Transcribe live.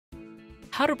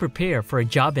How to prepare for a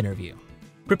job interview.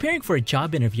 Preparing for a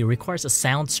job interview requires a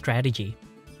sound strategy.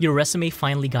 Your resume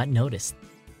finally got noticed.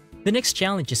 The next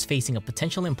challenge is facing a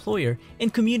potential employer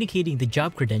and communicating the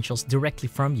job credentials directly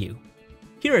from you.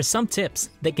 Here are some tips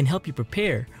that can help you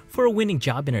prepare for a winning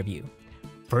job interview.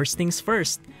 First things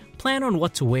first, plan on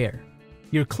what to wear.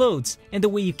 Your clothes and the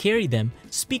way you carry them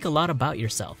speak a lot about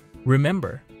yourself.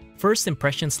 Remember, first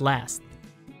impressions last.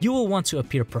 You will want to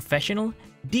appear professional,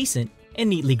 decent, and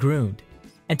neatly groomed.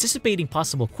 Anticipating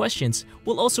possible questions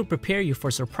will also prepare you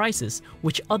for surprises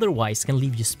which otherwise can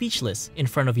leave you speechless in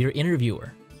front of your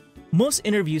interviewer. Most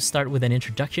interviews start with an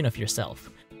introduction of yourself,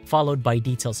 followed by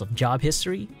details of job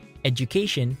history,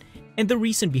 education, and the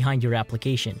reason behind your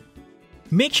application.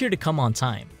 Make sure to come on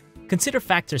time. Consider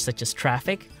factors such as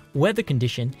traffic, weather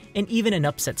condition, and even an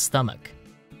upset stomach.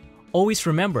 Always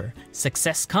remember,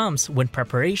 success comes when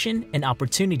preparation and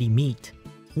opportunity meet.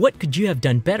 What could you have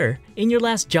done better in your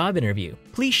last job interview?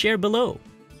 Please share below.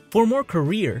 For more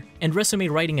career and resume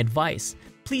writing advice,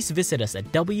 please visit us at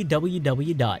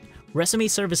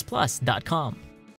www.resumeserviceplus.com.